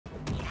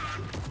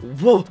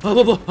Whoa. I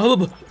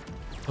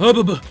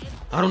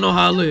don't know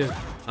how I live.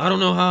 I don't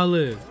know how I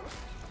live.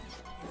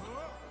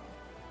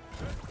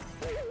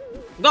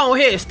 Go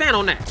ahead, stand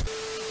on that.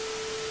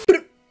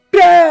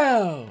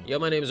 Yo,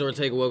 my name is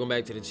Ortaga. Welcome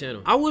back to the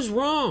channel. I was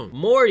wrong.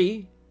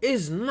 Morty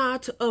is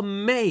not a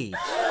mage.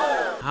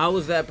 How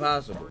is that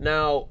possible?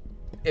 Now,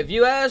 if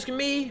you ask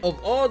me,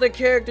 of all the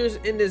characters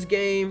in this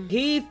game,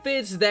 he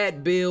fits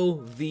that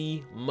bill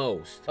the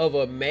most. Of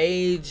a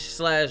mage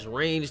slash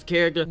ranged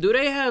character. Do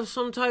they have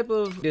some type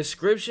of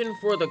description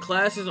for the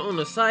classes on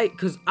the site?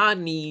 Cause I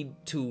need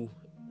to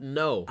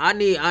know. I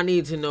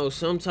need to know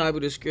some type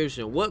of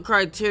description. What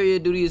criteria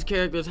do these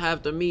characters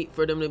have to meet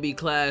for them to be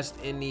classed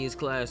in these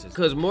classes?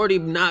 Cause Morty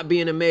not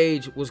being a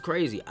mage was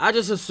crazy. I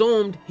just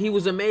assumed he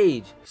was a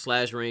mage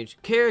slash ranged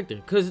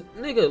character. Cause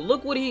nigga,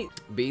 look what he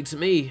beats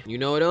me. You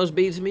know what else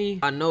beats me?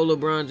 I know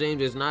LeBron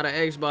James is not an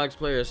Xbox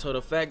player, so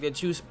the fact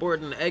that you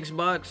sporting an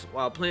Xbox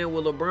while playing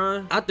with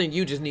LeBron, I think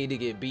you just need to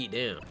get beat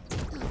down.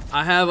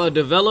 I have a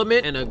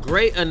development and a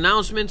great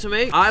announcement to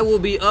make. I will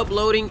be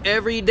uploading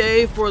every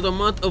day for the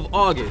month of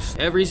August.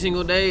 Every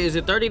single day. Is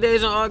it 30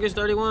 days in August?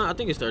 31? I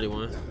think it's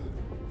 31.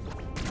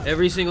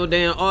 Every single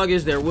day in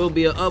August, there will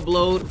be an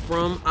upload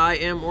from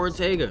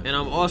IAmOrtaga. And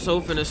I'm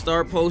also finna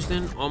start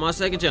posting on my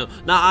second channel.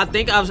 Now, I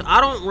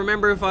don't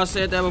remember if I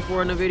said that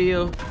before in the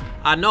video.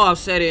 I know I've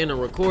said it in a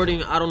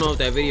recording. I don't know if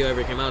that video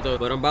ever came out though,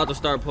 but I'm about to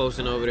start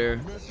posting over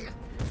there.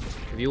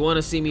 If you want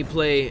to see me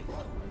play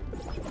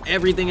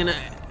everything and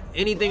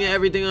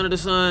everything under the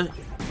sun,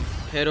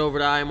 head over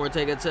to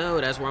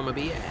IAmOrtaga. That's where I'm gonna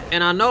be at.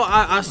 And I know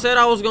I said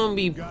I was gonna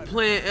be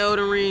playing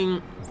Elden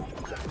Ring.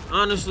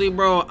 Honestly,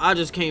 bro, I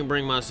just can't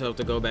bring myself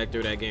to go back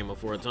through that game a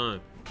fourth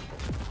time.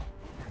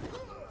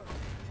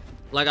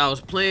 Like, I was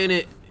playing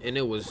it and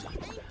I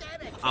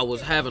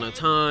was having a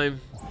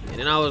time, and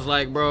then I was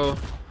like, bro,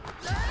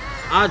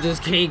 I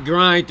just can't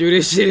grind through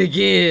this shit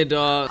again,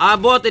 dog. I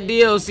bought the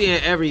DLC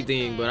and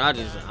everything, but I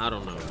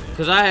don't know, man.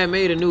 Cause I had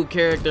made a new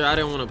character. I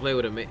didn't want to play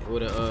with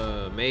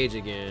a mage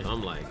again.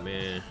 I'm like,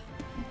 man,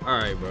 all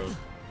right, bro,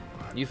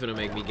 you finna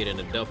make me get in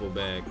a duffel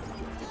bag.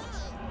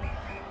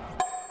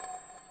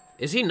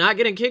 Is he not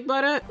getting kicked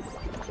by that?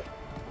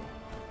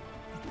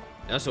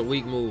 That's a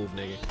weak move,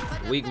 nigga.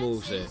 Weak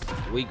move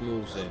set. Weak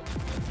move set.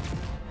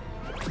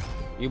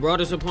 You brought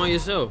this upon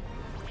yourself.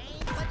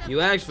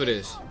 You asked for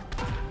this.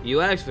 You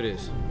asked for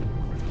this.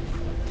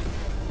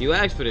 You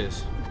asked for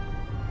this.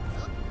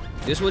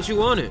 This what you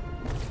wanted.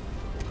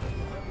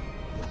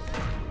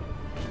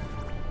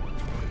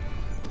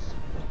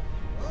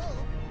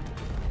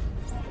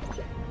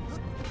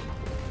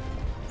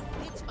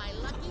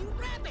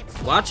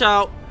 Watch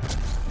out.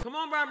 Come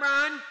on,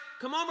 Brian.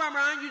 Come on,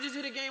 Brian. You just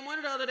hit a game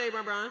winner the other day,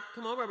 Brian.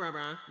 Come on,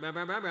 Brian.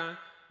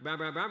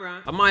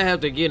 I might have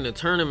to get in a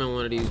tournament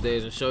one of these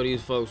days and show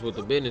these folks what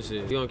the business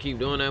is. You gonna keep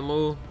doing that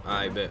move?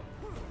 I bet.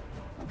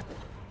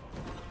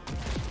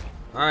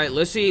 All right,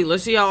 let's see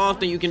how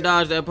often you can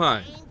dodge that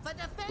pie.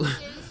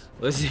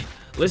 let's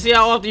see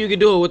how often you can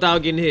do it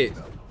without getting hit.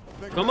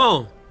 Come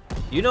on.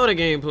 You know the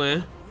game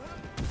plan.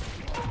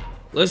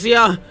 Let's see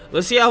how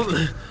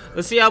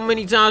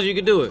many times you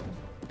can do it.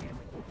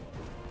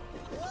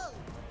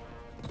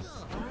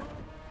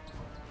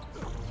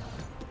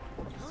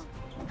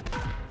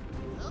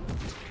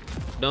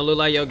 Don't look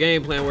like your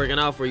game plan working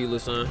out for you, little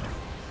son.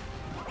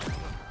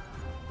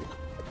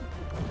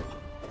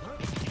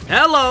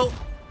 Hello.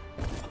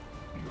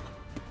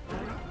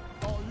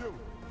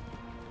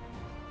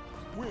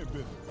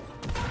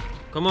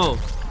 Come on.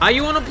 How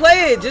you want to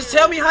play it? Just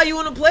tell me how you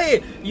want to play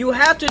it. You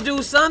have to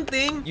do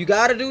something. You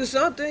got to do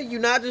something.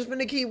 You're not just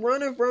gonna keep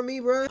running from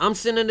me, bro. I'm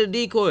sending the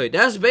decoy.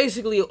 That's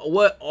basically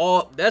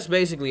all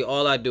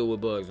I do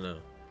with bugs now.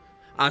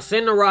 I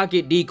send the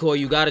rocket decoy,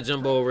 you gotta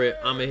jump over it,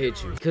 I'ma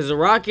hit you. Cause the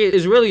rocket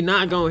is really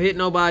not gonna hit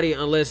nobody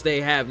unless they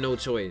have no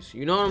choice.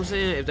 You know what I'm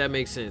saying? If that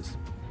makes sense.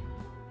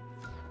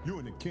 You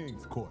in the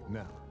king's court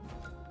now.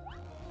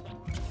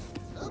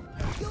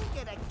 You'll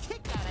get a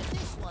kick out of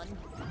this one.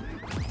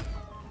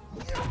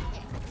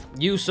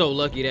 You so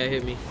lucky that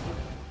hit me.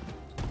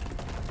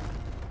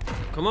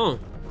 Come on.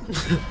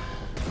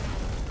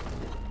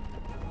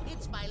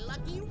 It's my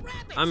lucky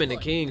rabbit. I'm in the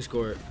king's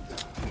court.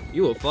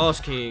 You a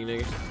false king,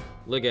 nigga.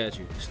 Look at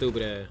you,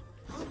 stupid ass.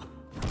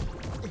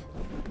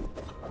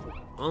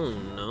 Oh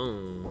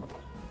no.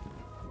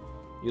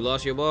 You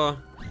lost your ball?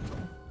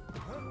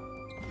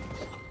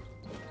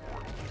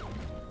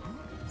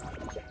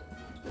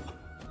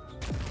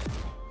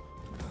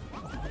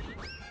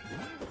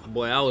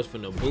 Boy, I was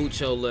finna boot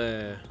your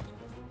lad.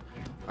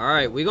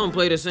 Alright, we gonna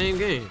play the same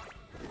game.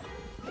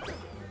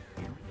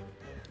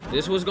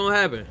 This what's gonna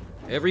happen.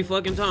 Every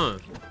fucking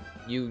time.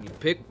 You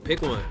pick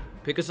one.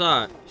 Pick a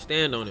side.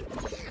 Stand on it.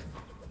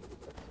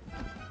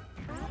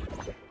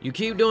 You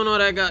keep doing all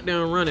that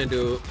goddamn running,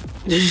 dude.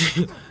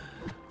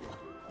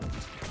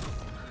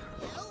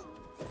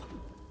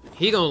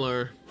 He gonna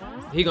learn.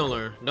 He gonna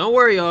learn. Don't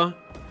worry, y'all.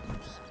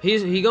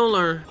 He gonna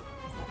learn.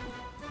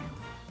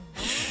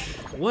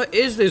 What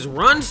is this,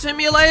 run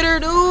simulator,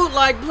 dude?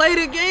 Like, play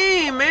the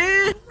game,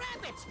 man.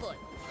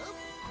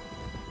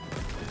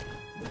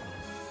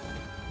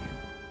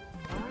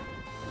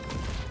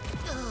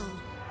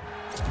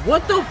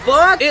 What the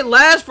fuck? It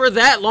lasts for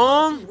that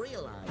long? You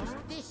realize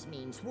this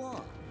means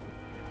war.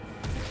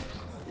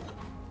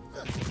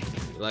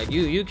 Like,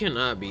 you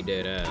cannot be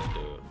dead ass,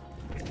 dude.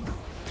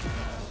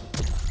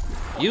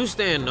 You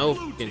stand no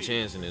fucking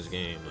chance in this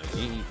game. Like,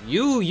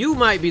 you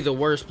might be the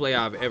worst player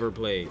I've ever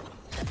played.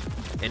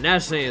 And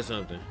that's saying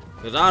something.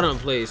 Because I done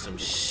played some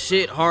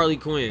shit Harley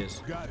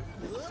Quinns. Got it.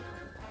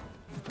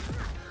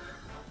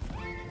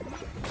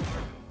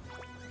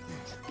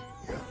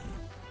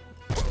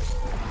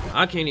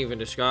 I can't even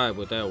describe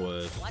what that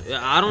was.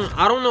 I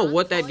don't know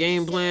what that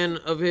game plan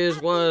of his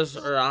was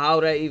or how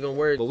that even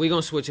worked. But we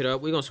gonna switch it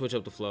up. We gonna switch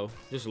up the flow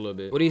just a little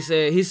bit. What he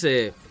said? He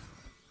said,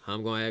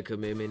 "I'm gonna have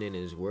commitment in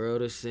this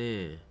world of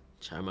sin.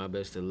 Try my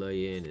best to love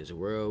you in this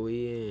world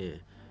we in.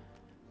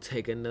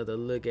 Take another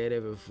look at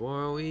every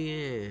form we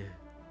in.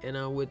 And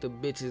I'm with the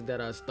bitches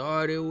that I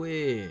started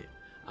with.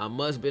 I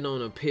must been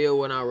on a pill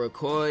when I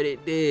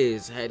recorded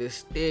this. Had a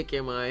stick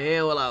in my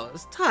hand while I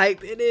was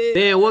typing it."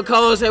 Then what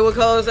Cole say? What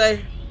Cole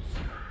say?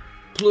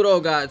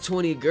 Pluto got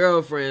 20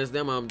 girlfriends,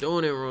 them I'm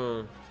doing it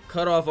wrong.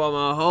 Cut off all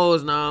my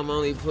hoes, now I'm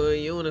only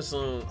putting you in a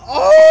song.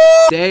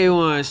 Oh! Day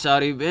one,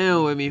 shawty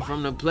been with me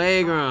from the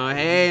playground.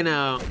 Hey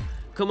now,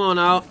 come on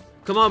out.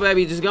 Come on,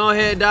 baby, just go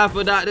ahead and die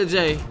for Dr.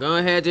 J. Go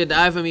ahead, just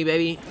die for me,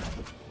 baby.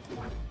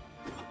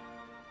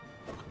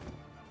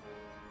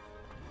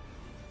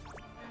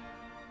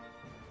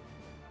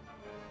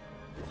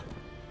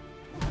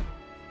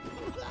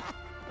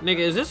 Nigga,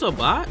 is this a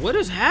bot? What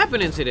is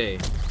happening today?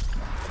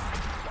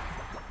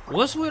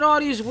 What's with all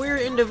these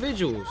weird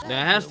individuals?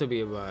 That has to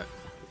be a bot.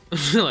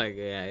 Like,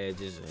 yeah, it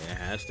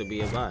has to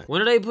be a bot.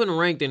 When are they putting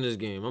ranked in this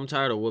game? I'm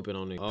tired of whooping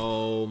on it.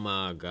 Oh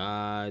my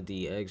god,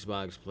 the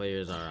Xbox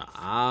players are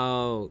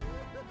out.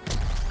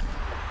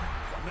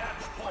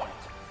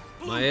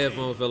 My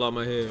headphone fell out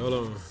my head. Hold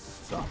on.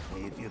 Stop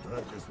me if you've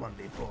heard this one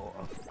before.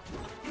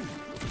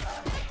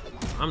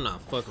 I'm not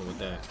fucking with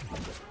that.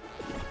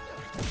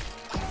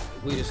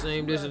 We the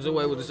same distance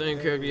away with the same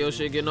character. Your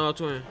shit getting all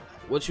twin.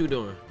 What you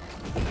doing?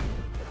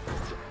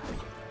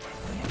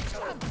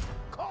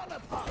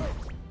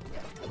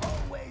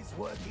 Always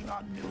working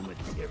on new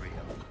material.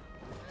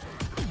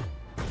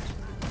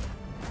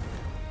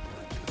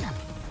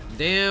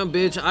 Damn,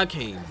 bitch, I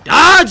can't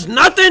dodge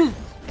nothing.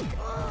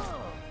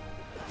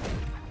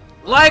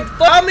 Like,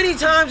 how many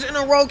times in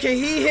a row can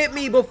he hit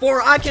me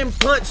before I can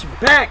punch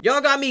back?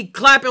 Y'all got me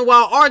clapping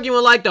while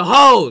arguing like the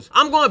hoes.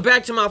 I'm going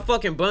back to my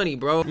fucking bunny,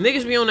 bro.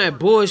 Niggas be on that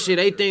bullshit.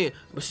 They think,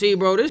 but see,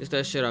 bro, this is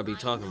that shit I be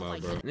talking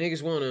about, bro.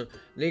 Niggas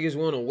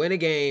wanna win a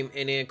game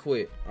and then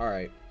quit. All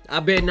right. I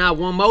bet not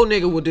one more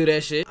nigga will do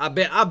that shit. I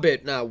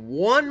bet not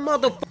one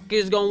motherfucker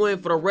is gonna win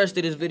for the rest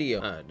of this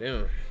video. Ah,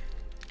 damn.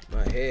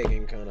 My head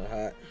getting kind of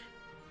hot.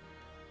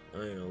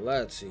 I ain't gonna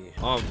lie to you.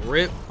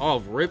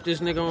 Off rip this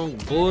nigga on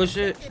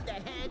bullshit. In the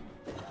head.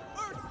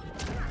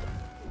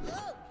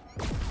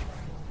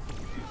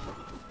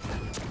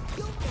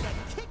 You'll get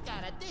a kick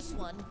out of this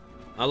one.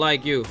 I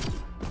like you.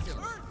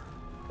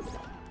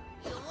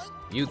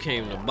 You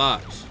came to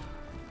box,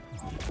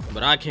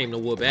 but I came to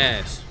whoop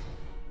ass.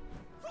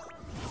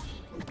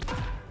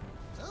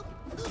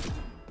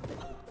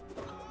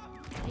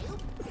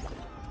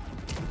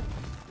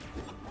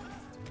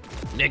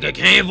 Nigga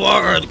came for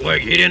an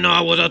earthquake. He didn't know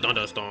I was a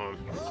thunderstorm.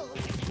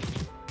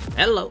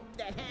 Hello.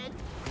 The head.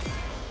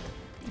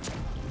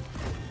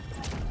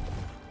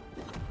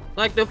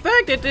 Like, the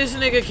fact that this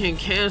nigga can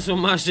cancel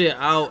my shit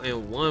out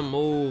in one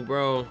move,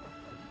 bro.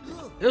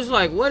 It's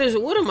like, what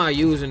am I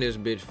using this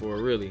bitch for,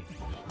 really?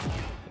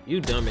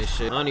 You dumb as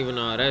shit. I don't even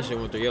know how that shit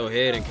went through your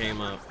head and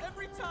came out.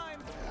 Every time.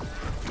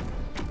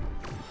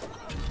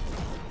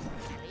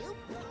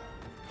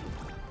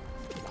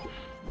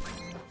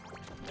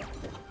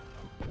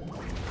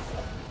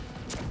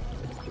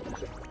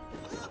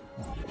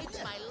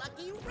 It's my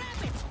lucky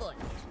rabbit's foot.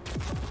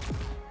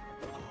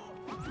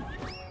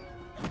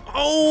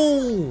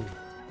 Oh!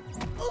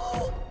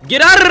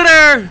 Get out of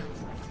there!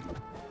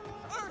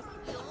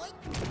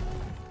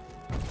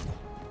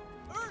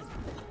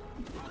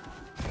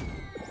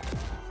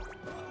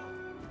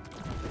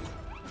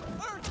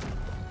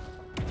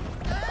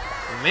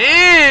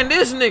 Man,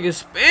 this nigga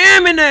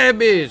spamming that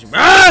bitch,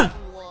 bruh!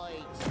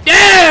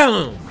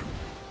 Damn!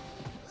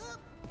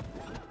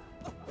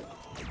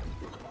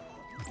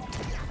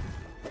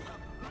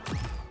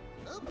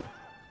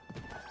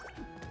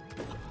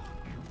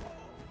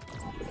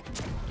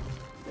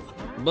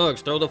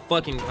 Bugs, throw the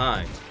fucking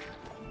pie.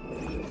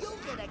 You'll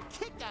get a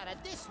kick out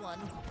of this one.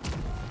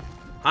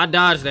 I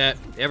dodged that.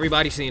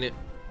 Everybody seen it.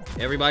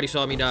 Everybody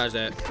saw me dodge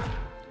that.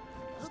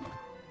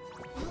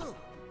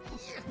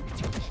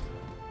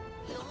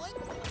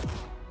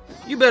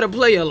 You better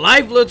play your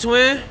life, little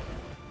twin.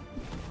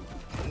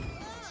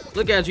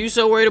 Look at you,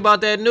 so worried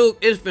about that nuke.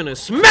 It's finna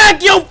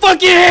smack your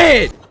fucking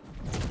head.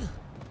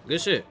 Good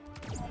shit.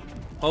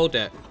 Hold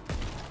that.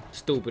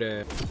 Stupid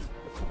ass.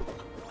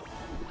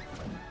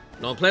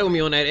 Don't play with me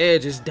on that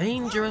edge. It's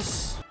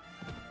dangerous.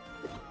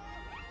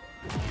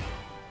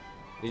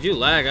 Did you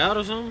lag out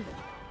or something?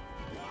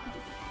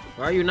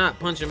 Why are you not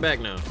punching back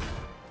now?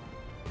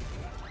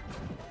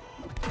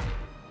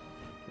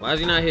 Why is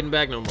he not hitting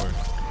back no more?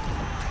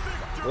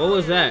 What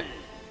was that?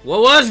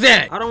 What was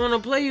that? I don't want to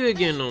play you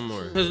again no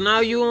more. Cause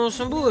now you on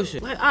some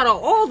bullshit. Like, out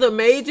of all the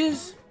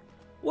mages,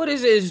 what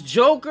is this?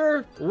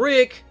 Joker,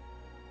 Rick,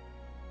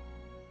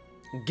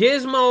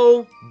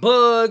 Gizmo,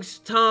 Bugs,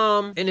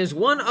 Tom, and there's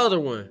one other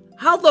one.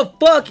 How the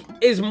fuck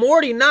is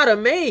Morty not a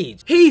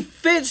mage? He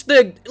fits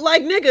the,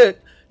 like, nigga,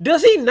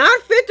 does he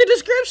not fit the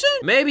description?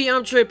 Maybe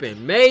I'm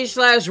tripping. Mage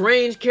 /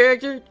 range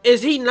character?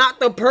 Is he not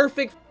the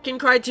perfect fucking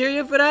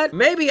criteria for that?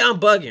 Maybe I'm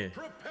bugging.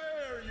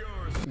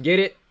 Get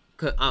it?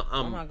 Cause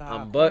I'm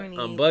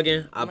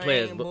bugging. I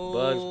play as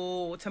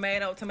Bugs.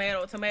 Tomato. I'm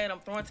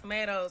throwing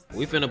tomatoes.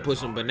 We finna put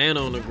some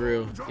banana on the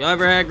grill. Y'all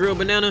ever had grilled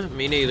banana?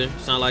 Me neither.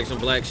 Sound like some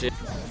black shit.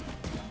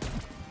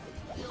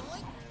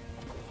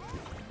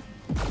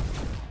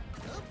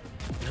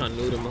 I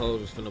knew them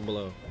hoes was finna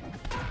blow.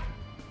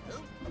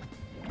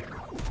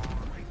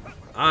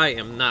 I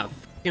am not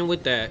fucking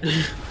with that.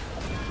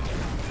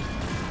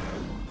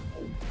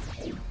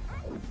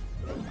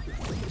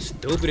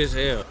 Stupid as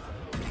hell.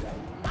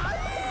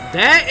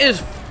 That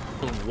is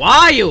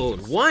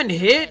wild. One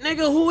hit,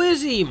 nigga. Who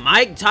is he?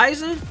 Mike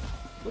Tyson?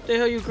 What the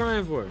hell you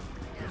crying for?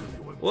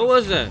 What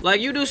was that? Like,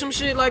 you do some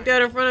shit like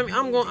that in front of me,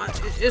 I'm going.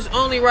 It's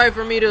only right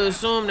for me to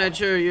assume that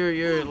you're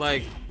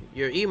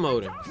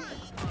emoting.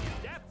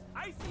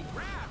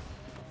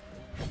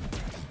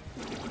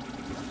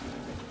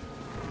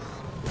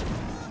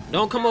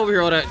 Don't come over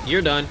here all that.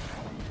 You're done.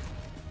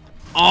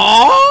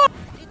 Oh!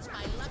 It's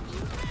my lucky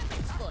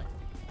rabbit's foot.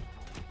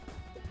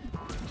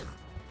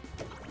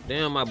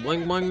 Damn, my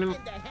boing boing.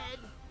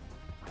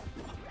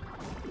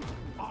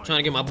 Trying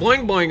to get my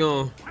boing boing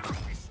on.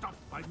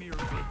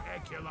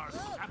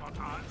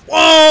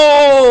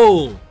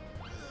 Whoa!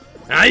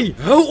 Hey!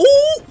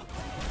 Oh!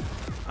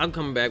 I'm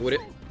coming back with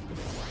it.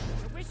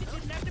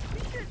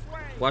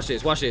 Watch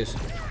this. Watch this.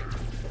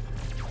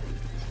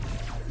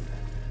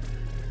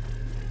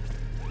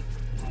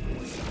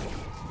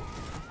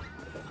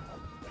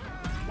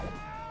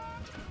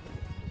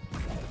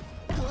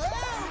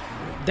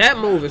 That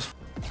move is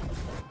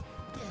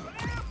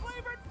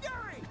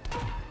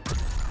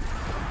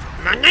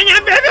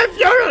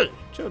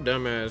shut your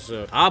dumb ass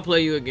up. I'll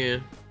play you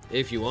again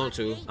if you want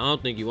to. I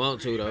don't think you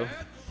want to though.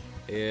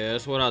 Yeah,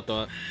 that's what I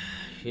thought.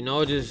 You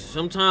know, just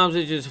sometimes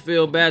it just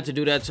feel bad to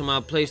do that to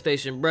my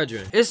PlayStation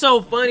brethren. It's so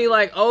funny,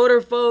 like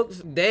older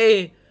folks,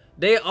 they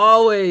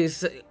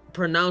always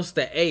pronounce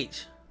the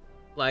H.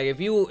 Like if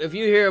you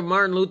hear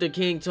Martin Luther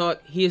King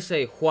talk, he'll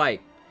say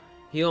white.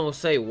 He don't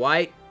say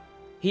white.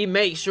 He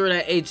makes sure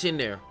that H in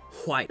there.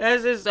 White.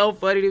 That's just so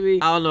funny to me.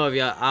 I don't know if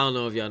y'all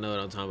know what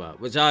I'm talking about.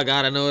 But y'all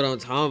gotta know what I'm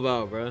talking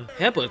about, bro.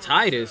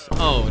 Hepatitis.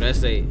 Oh,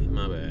 that's my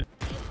bad.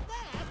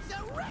 That's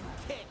a red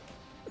kick.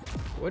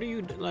 What are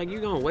you, like, you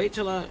gonna wait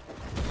till I...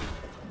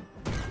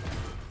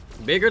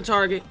 Bigger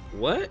target.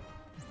 What?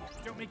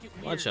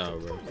 Watch out,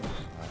 bro.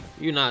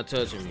 You not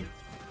touching me.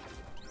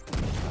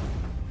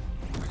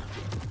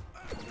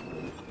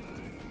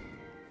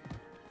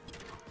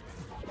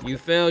 You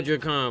failed your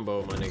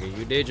combo, my nigga.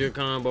 You did your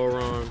combo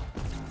wrong.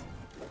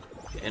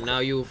 And now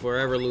you will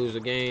forever lose the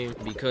game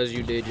because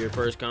you did your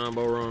first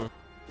combo wrong.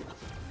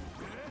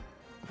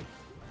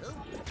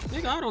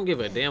 Nigga, I don't give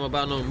a damn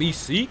about no me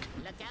seek.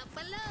 Look out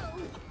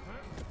below.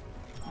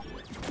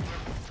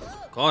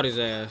 Caught his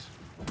ass.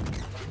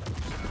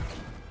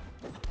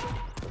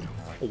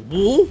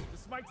 Woo!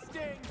 This might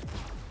sting.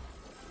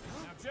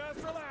 Now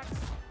just relax.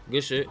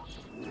 Good shit.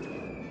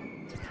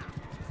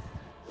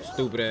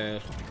 Stupid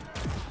ass.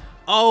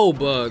 Oh,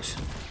 Bugs.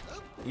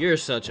 You're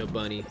such a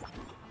bunny.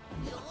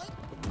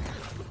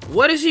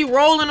 What is he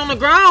rolling on the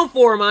ground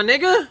for, my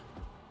nigga?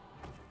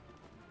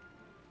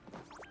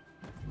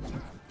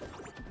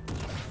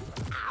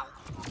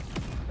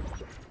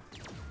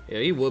 Yeah,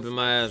 he whooping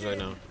my ass right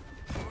now.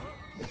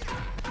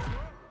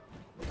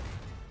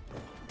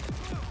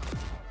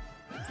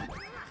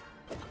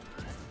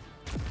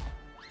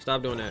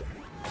 Stop doing that.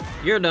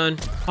 You're done.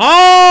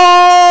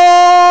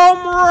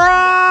 Home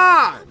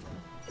run!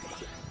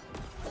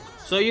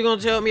 So you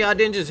gonna tell me I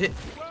didn't just hit?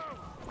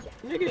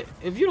 Nigga,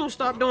 if you don't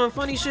stop doing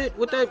funny shit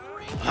with that...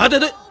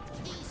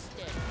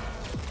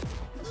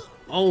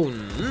 Oh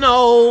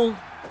no!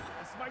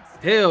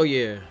 Hell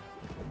yeah.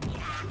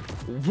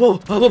 Whoa!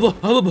 I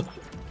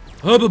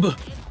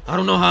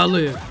don't know how I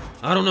live.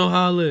 I don't know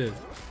how I live.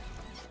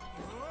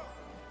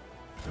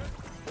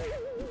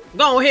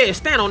 Go ahead,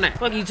 stand on that.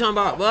 Fuck you talking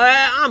about, boy?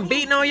 I'm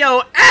beating on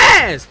your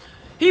ass.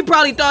 He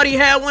probably thought he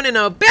had one in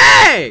a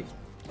bag.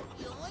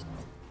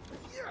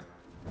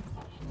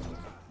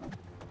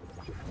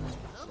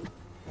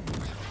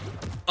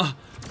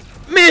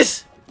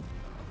 Miss.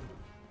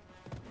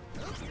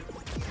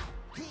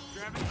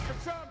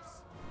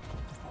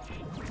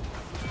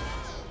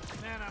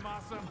 Man, I'm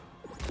awesome.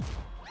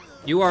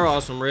 You are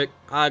awesome, Rick.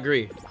 I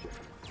agree.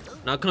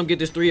 Now come get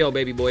this 3-0,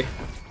 baby boy.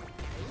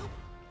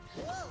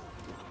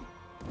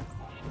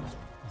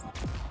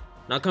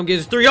 Now come get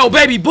this 3-0,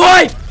 baby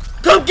boy!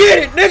 Come get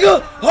it,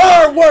 nigga!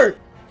 Hard work!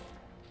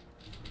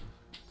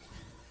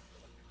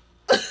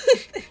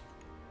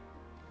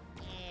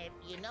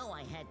 You know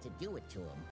I had to do it to him.